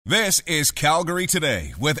This is Calgary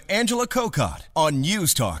Today with Angela Kokott on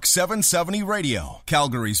News Talk 770 Radio,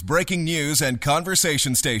 Calgary's breaking news and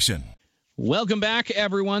conversation station. Welcome back,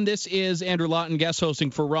 everyone. This is Andrew Lawton, guest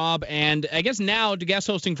hosting for Rob, and I guess now guest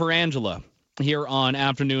hosting for Angela here on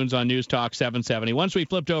afternoons on News Talk 770. Once we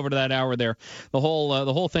flipped over to that hour there, the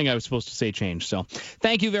whole thing I was supposed to say changed. So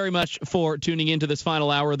thank you very much for tuning into this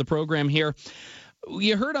final hour of the program here.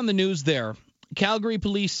 You heard on the news there, Calgary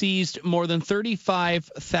police seized more than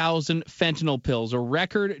 35,000 fentanyl pills, a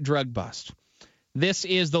record drug bust. This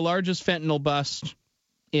is the largest fentanyl bust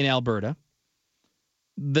in Alberta.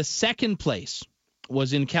 The second place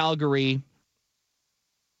was in Calgary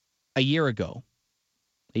a year and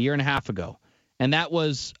a half ago, and that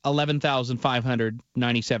was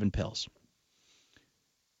 11,597 pills.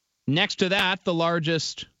 Next to that, the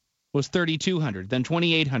largest was 3,200, then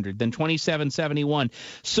 2,800, then 2,771.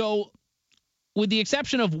 So with the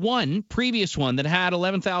exception of one previous one that had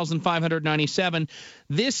 11,597,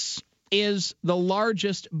 this is the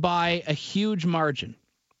largest by a huge margin.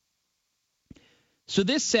 So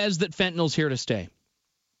this says that fentanyl's here to stay.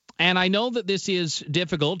 And I know that this is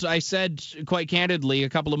difficult. I said quite candidly a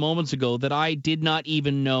couple of moments ago that I did not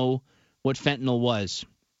even know what fentanyl was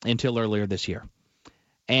until earlier this year.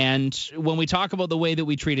 And when we talk about the way that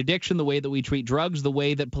we treat addiction, the way that we treat drugs, the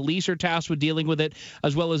way that police are tasked with dealing with it,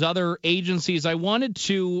 as well as other agencies, I wanted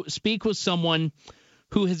to speak with someone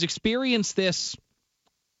who has experienced this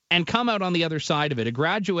and come out on the other side of it, a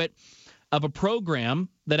graduate of a program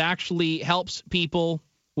that actually helps people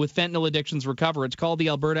with fentanyl addictions recover. It's called the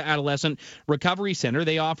Alberta Adolescent Recovery Center.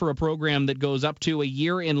 They offer a program that goes up to a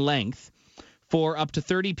year in length for up to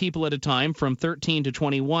 30 people at a time from 13 to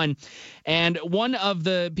 21. And one of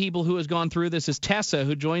the people who has gone through this is Tessa,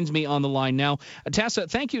 who joins me on the line now. Tessa,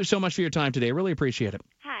 thank you so much for your time today. Really appreciate it.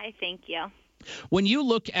 Hi, thank you. When you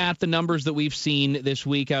look at the numbers that we've seen this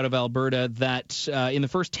week out of Alberta, that in the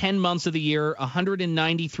first 10 months of the year,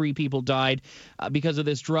 193 people died because of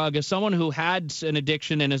this drug. As someone who had an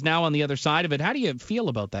addiction and is now on the other side of it, how do you feel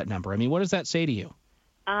about that number? I mean, what does that say to you?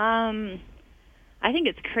 I think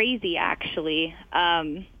it's crazy, actually,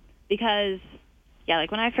 because,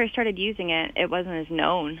 like when I first started using it, it wasn't as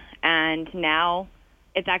known, and now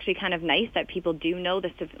it's actually kind of nice that people do know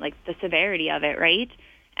the severity of it, right?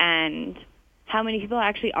 And how many people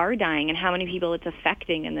actually are dying and how many people it's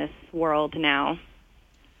affecting in this world now.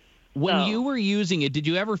 When you were using it, did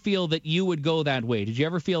you ever feel that you would go that way? Did you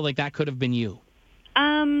ever feel like that could have been you?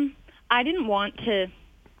 I didn't want to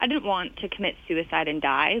commit suicide and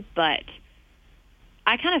die, but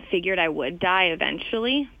I kind of figured I would die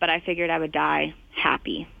eventually, but I figured I would die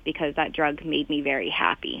happy because that drug made me very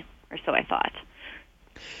happy, or so I thought.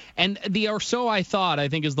 And the or so I thought, I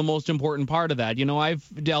think, is the most important part of that. You know, I've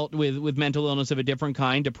dealt with mental illness of a different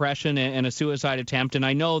kind, depression and a suicide attempt, and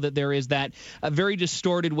I know that there is that a very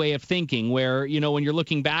distorted way of thinking where, you know, when you're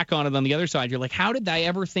looking back on it on the other side, you're like, how did I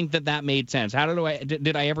ever think that made sense? How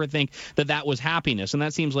did I ever think that was happiness? And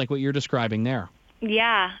that seems like what you're describing there.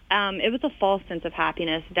 Yeah, it was a false sense of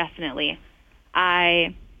happiness, definitely.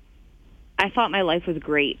 I thought my life was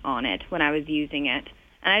great on it when I was using it.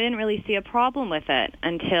 And I didn't really see a problem with it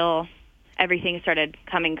until everything started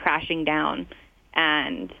coming crashing down.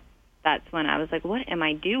 And that's when I was like, what am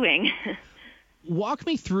I doing? Walk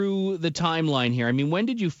me through the timeline here. I mean, when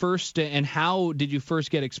did you first and how did you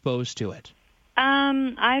first get exposed to it?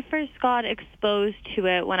 I first got exposed to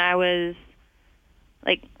it when I was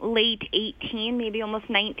like late 18, maybe almost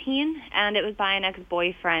 19. And it was by an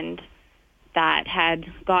ex-boyfriend that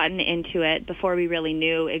had gotten into it before we really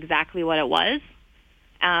knew exactly what it was.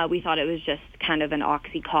 We thought it was just kind of an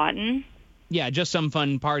Oxycontin. Yeah, just some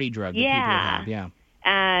fun party drug that people have. Yeah.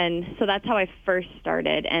 And so that's how I first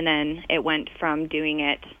started. And then it went from doing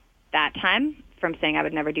it that time, from saying I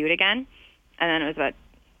would never do it again. And then it was about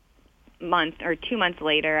a month or 2 months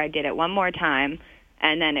later, I did it one more time.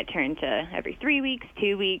 And then it turned to every 3 weeks,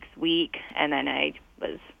 2 weeks, week. And then I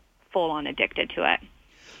was full on addicted to it.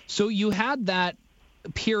 So you had that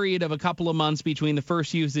period of a couple of months between the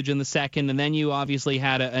first usage and the second, and then you obviously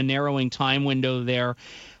had a narrowing time window there.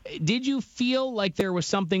 Did you feel like there was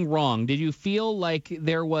something wrong? Did you feel like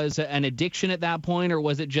there was an addiction at that point, or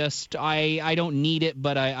was it just, I don't need it,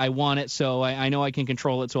 but I want it, so I know I can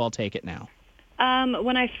control it, so I'll take it now?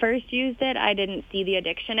 When I first used it, I didn't see the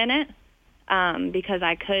addiction in it because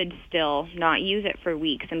I could still not use it for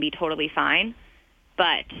weeks and be totally fine.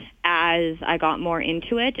 But as I got more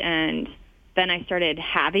into it and then I started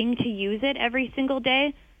having to use it every single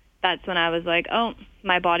day, that's when I was like, oh,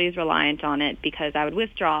 my body's reliant on it, because I would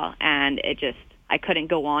withdraw and I couldn't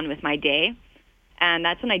go on with my day. And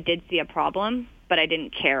that's when I did see a problem, but I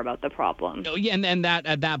didn't care about the problem. Oh, yeah, and that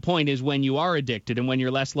at that point is when you are addicted and when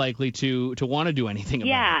you're less likely to want to do anything about it.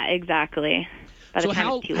 Yeah, exactly. So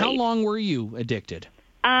how long were you addicted?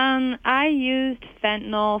 I used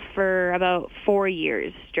fentanyl for about 4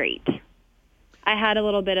 years straight. I had a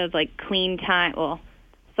little bit of like clean time. Well,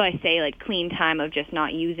 so I say like clean time of just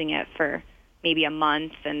not using it for maybe a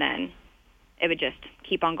month, and then it would just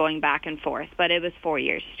keep on going back and forth. But it was 4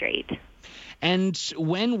 years straight. And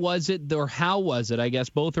when was it, or how was it? I guess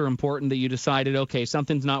both are important, that you decided, okay,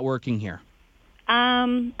 something's not working here.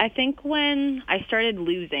 I think when I started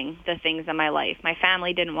losing the things in my life, my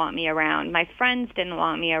family didn't want me around, my friends didn't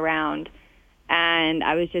want me around, and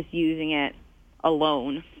I was just using it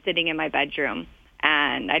alone, sitting in my bedroom,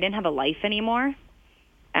 and I didn't have a life anymore,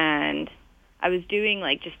 and I was doing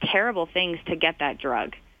like just terrible things to get that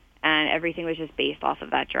drug, and everything was just based off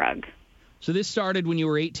of that drug. So this started when you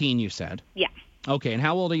were 18, you said? Yeah. Okay, and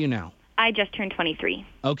how old are you now? I just turned 23.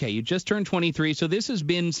 Okay, you just turned 23. So this has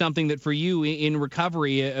been something that for you in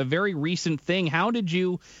recovery, a very recent thing. How did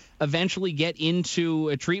you eventually get into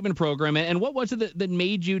a treatment program, and what was it that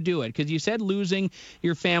made you do it? Because you said losing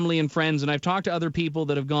your family and friends, and I've talked to other people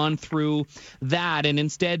that have gone through that, and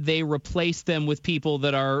instead they replace them with people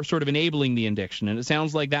that are sort of enabling the addiction. And it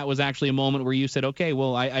sounds like that was actually a moment where you said, okay,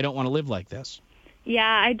 well, I don't want to live like this. Yeah,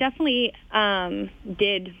 I definitely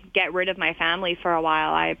did get rid of my family for a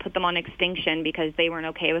while. I put them on extinction because they weren't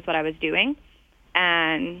okay with what I was doing.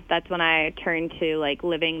 And that's when I turned to like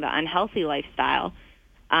living the unhealthy lifestyle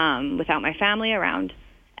without my family around.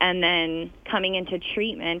 And then coming into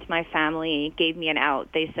treatment, my family gave me an out.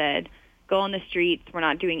 They said, go on the streets. We're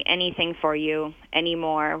not doing anything for you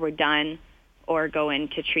anymore. We're done. Or go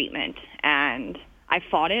into treatment. And I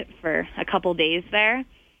fought it for a couple days there.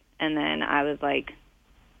 And then I was like,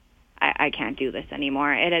 I can't do this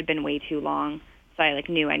anymore. It had been way too long. So I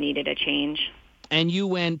knew I needed a change. And you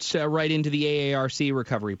went right into the AARC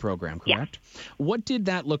recovery program, correct? Yeah. What did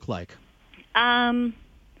that look like?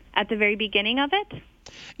 At the very beginning of it?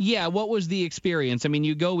 Yeah, what was the experience? I mean,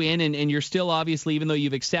 you go in and you're still obviously, even though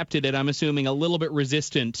you've accepted it, I'm assuming a little bit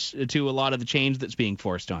resistant to a lot of the change that's being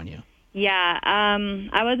forced on you. Yeah,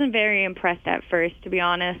 I wasn't very impressed at first, to be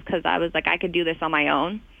honest, because I was like, I could do this on my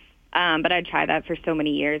own. But I'd tried that for so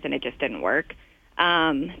many years, and it just didn't work. So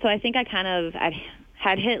I think I kind of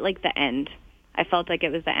had hit like the end. I felt like it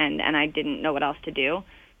was the end, and I didn't know what else to do.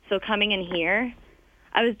 So coming in here,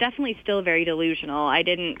 I was definitely still very delusional. I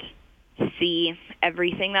didn't see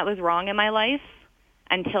everything that was wrong in my life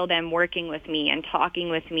until them working with me and talking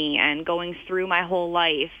with me and going through my whole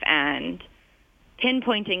life and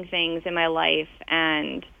pinpointing things in my life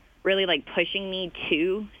and really like pushing me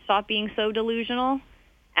to stop being so delusional.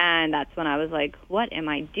 And that's when I was like, what am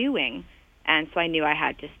I doing? And so I knew I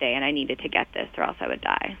had to stay and I needed to get this or else I would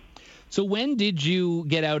die. So when did you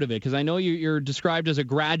get out of it? Because I know you're described as a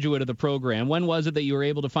graduate of the program. When was it that you were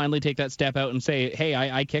able to finally take that step out and say, hey,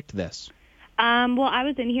 I kicked this? Well, I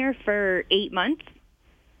was in here for 8 months,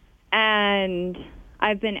 and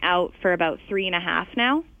I've been out for about 3.5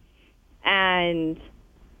 now. And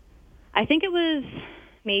I think it was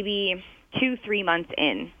maybe 2-3 months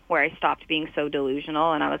in where I stopped being so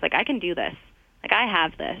delusional, and I was like, I can do this. Like, I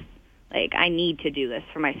have this. Like, I need to do this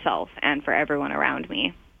for myself and for everyone around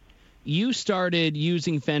me. You started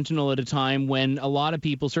using fentanyl at a time when a lot of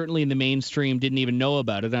people, certainly in the mainstream, didn't even know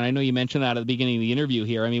about it. And I know you mentioned that at the beginning of the interview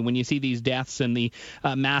here. I mean, when you see these deaths and the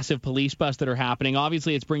massive police busts that are happening,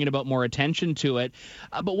 obviously it's bringing about more attention to it.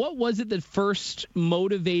 But what was it that first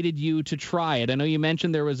motivated you to try it? I know you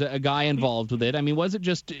mentioned there was a guy involved with it. I mean, was it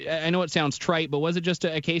just, I know it sounds trite, but was it just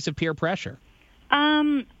a case of peer pressure?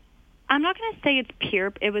 I'm not going to say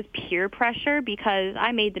it was peer pressure because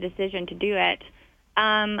I made the decision to do it.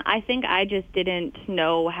 I think I just didn't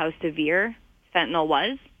know how severe fentanyl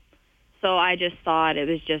was. So I just thought it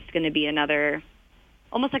was just going to be another,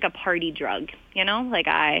 almost like a party drug, you know? Like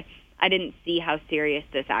I didn't see how serious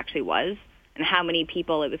this actually was and how many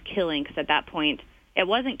people it was killing, because at that point it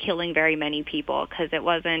wasn't killing very many people because it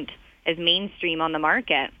wasn't as mainstream on the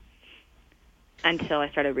market until I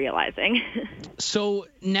started realizing. So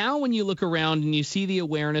now when you look around and you see the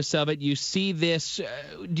awareness of it, you see this,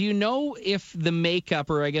 do you know if the makeup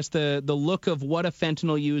or I guess the look of what a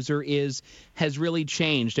fentanyl user is has really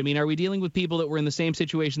changed? I mean, are we dealing with people that were in the same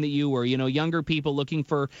situation that you were, you know, younger people looking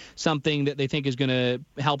for something that they think is going to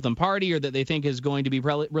help them party or that they think is going to be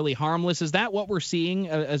really harmless? Is that what we're seeing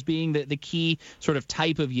as being the key sort of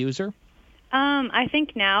type of user? I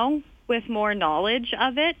think now with more knowledge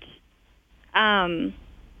of it, I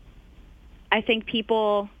think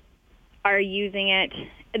people are using it.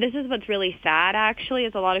 This is what's really sad, actually,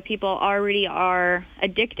 is a lot of people already are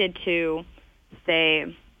addicted to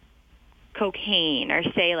say cocaine or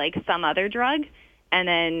say like some other drug, and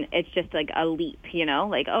then it's just like a leap,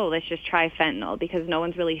 like, oh, let's just try fentanyl, because no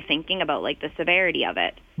one's really thinking about like the severity of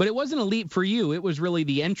it. But it wasn't a leap for you. It was really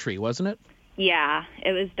the entry, wasn't it? Yeah,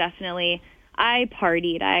 it was definitely. I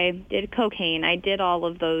partied, I did cocaine, I did all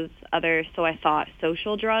of those other, so I thought,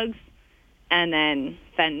 social drugs, and then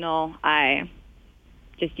fentanyl, I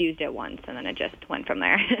just used it once, and then it just went from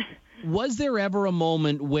there. Was there ever a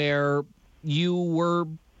moment where you were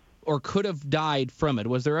or could have died from it?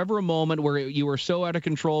 Was there ever a moment where you were so out of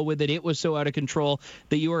control with it was so out of control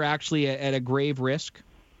that you were actually at a grave risk?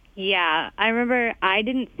 Yeah, I remember I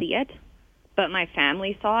didn't see it, but my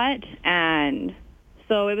family saw it, and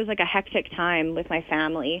so it was like a hectic time with my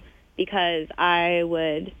family, because I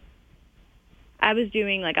was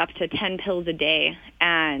doing like up to 10 pills a day,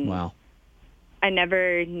 and wow. I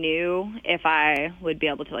never knew if I would be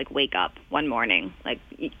able to like wake up one morning. Like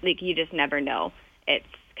you just never know. It's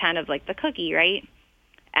kind of like the cookie, right?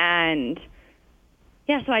 And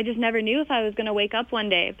yeah, so I just never knew if I was going to wake up one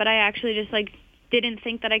day, but I actually just like didn't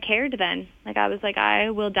think that I cared then. Like I was like, I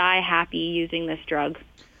will die happy using this drug.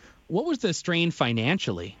 What was the strain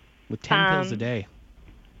financially with 10 pills a day?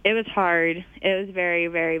 It was hard. It was very,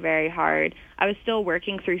 very, very hard. I was still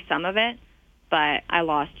working through some of it, but I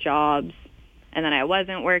lost jobs, and then I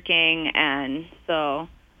wasn't working, and so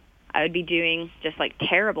I would be doing just like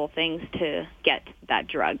terrible things to get that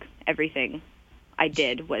drug. Everything I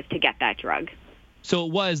did was to get that drug. So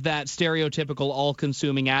it was that stereotypical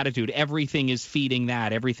all-consuming attitude. Everything is feeding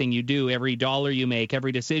that. Everything you do, every dollar you make,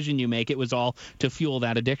 every decision you make, it was all to fuel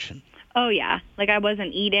that addiction. Oh, yeah. Like I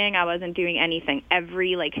wasn't eating. I wasn't doing anything.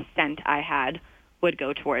 Every like cent I had would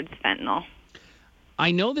go towards fentanyl.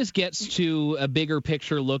 I know this gets to a bigger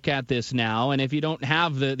picture look at this now, and if you don't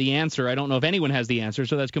have the answer, I don't know if anyone has the answer,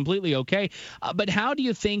 so that's completely okay. But how do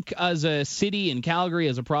you think as a city in Calgary,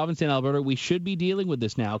 as a province in Alberta, we should be dealing with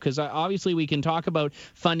this now? Because obviously we can talk about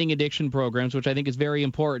funding addiction programs, which I think is very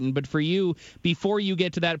important, but for you, before you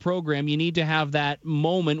get to that program, you need to have that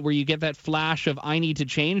moment where you get that flash of, I need to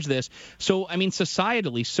change this. So, I mean,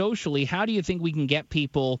 societally, socially, how do you think we can get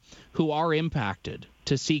people who are impacted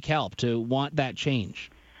to seek help, to want that change?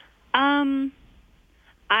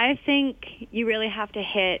 I think you really have to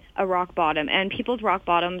hit a rock bottom, and people's rock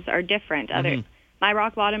bottoms are different. My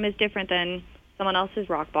rock bottom is different than someone else's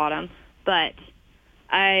rock bottom, but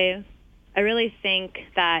I really think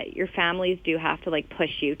that your families do have to like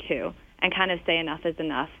push you too, and kind of say enough is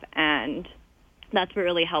enough. And that's what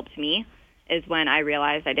really helped me, is when I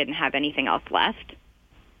realized I didn't have anything else left,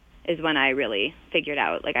 is when I really figured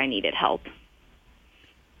out like I needed help.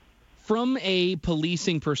 From a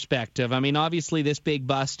policing perspective, I mean, obviously this big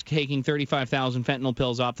bust, taking 35,000 fentanyl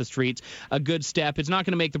pills off the streets, a good step. It's not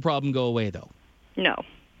going to make the problem go away, though. No.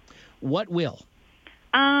 What will?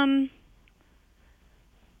 I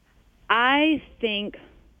think,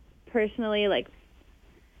 personally, like,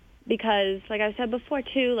 because, like I said before,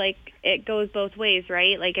 too, like, it goes both ways,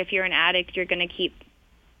 right? Like, if you're an addict, you're going to keep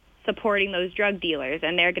supporting those drug dealers,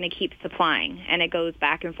 and they're going to keep supplying, and it goes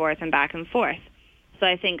back and forth and back and forth. So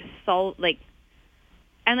I think we're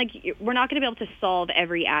not going to be able to solve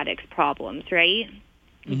every addict's problems, right?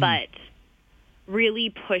 Mm-hmm. But really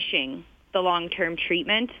pushing the long-term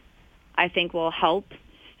treatment, I think, will help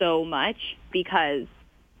so much, because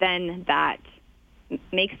then that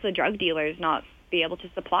makes the drug dealers not be able to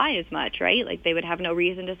supply as much, right? Like they would have no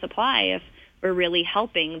reason to supply if we're really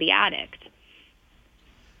helping the addict.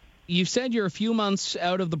 You said you're a few months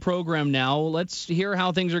out of the program now. Let's hear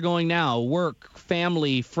how things are going now. Work,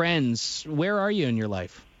 family, friends. Where are you in your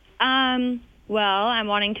life? Well, I'm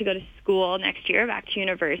wanting to go to school next year, back to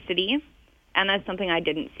university. And that's something I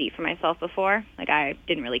didn't see for myself before. Like, I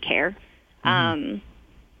didn't really care. Mm-hmm.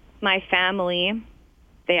 My family,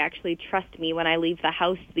 they actually trust me when I leave the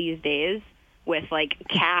house these days with, like,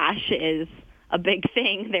 cash is a big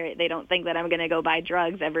thing. They don't think that I'm going to go buy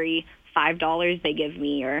drugs every $5 they give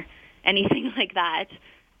me or anything like that.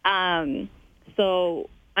 So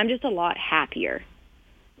I'm just a lot happier.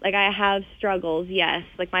 Like, I have struggles, yes.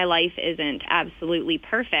 Like, my life isn't absolutely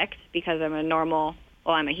perfect because I'm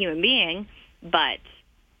a human being, but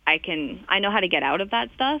I know how to get out of that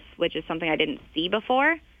stuff, which is something I didn't see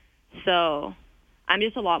before. So I'm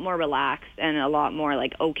just a lot more relaxed and a lot more,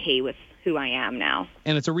 like, okay with who I am now.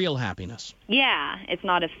 And it's a real happiness. Yeah, it's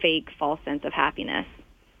not a fake, false sense of happiness.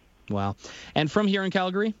 Wow. And from here in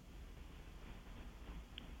Calgary?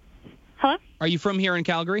 Hello? Are you from here in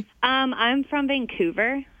Calgary? I'm from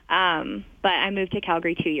Vancouver, but I moved to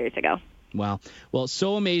Calgary 2 years ago. Wow. Well, it's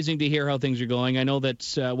so amazing to hear how things are going. I know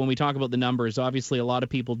that when we talk about the numbers, obviously a lot of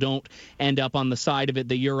people don't end up on the side of it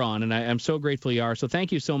that you're on, and I'm so grateful you are. So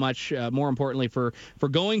thank you so much, more importantly, for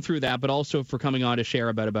going through that, but also for coming on to share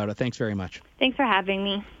about it. Thanks very much. Thanks for having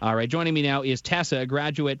me. All right. Joining me now is Tessa, a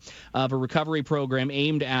graduate of a recovery program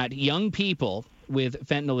aimed at young people with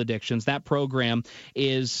fentanyl addictions. That program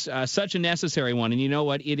is such a necessary one. And you know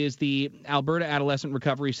what? It is the Alberta Adolescent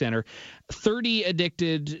Recovery Centre. 30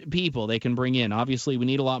 addicted people they can bring in. Obviously, we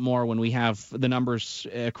need a lot more when we have the numbers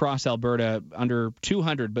across Alberta under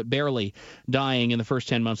 200, but barely dying in the first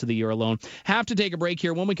 10 months of the year alone. Have to take a break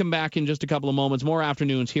here. When we come back in just a couple of moments, more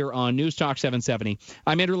afternoons here on News Talk 770.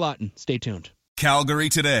 I'm Andrew Lawton. Stay tuned. Calgary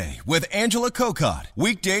Today with Angela Kokott.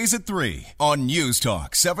 Weekdays at 3 on News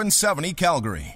Talk 770 Calgary.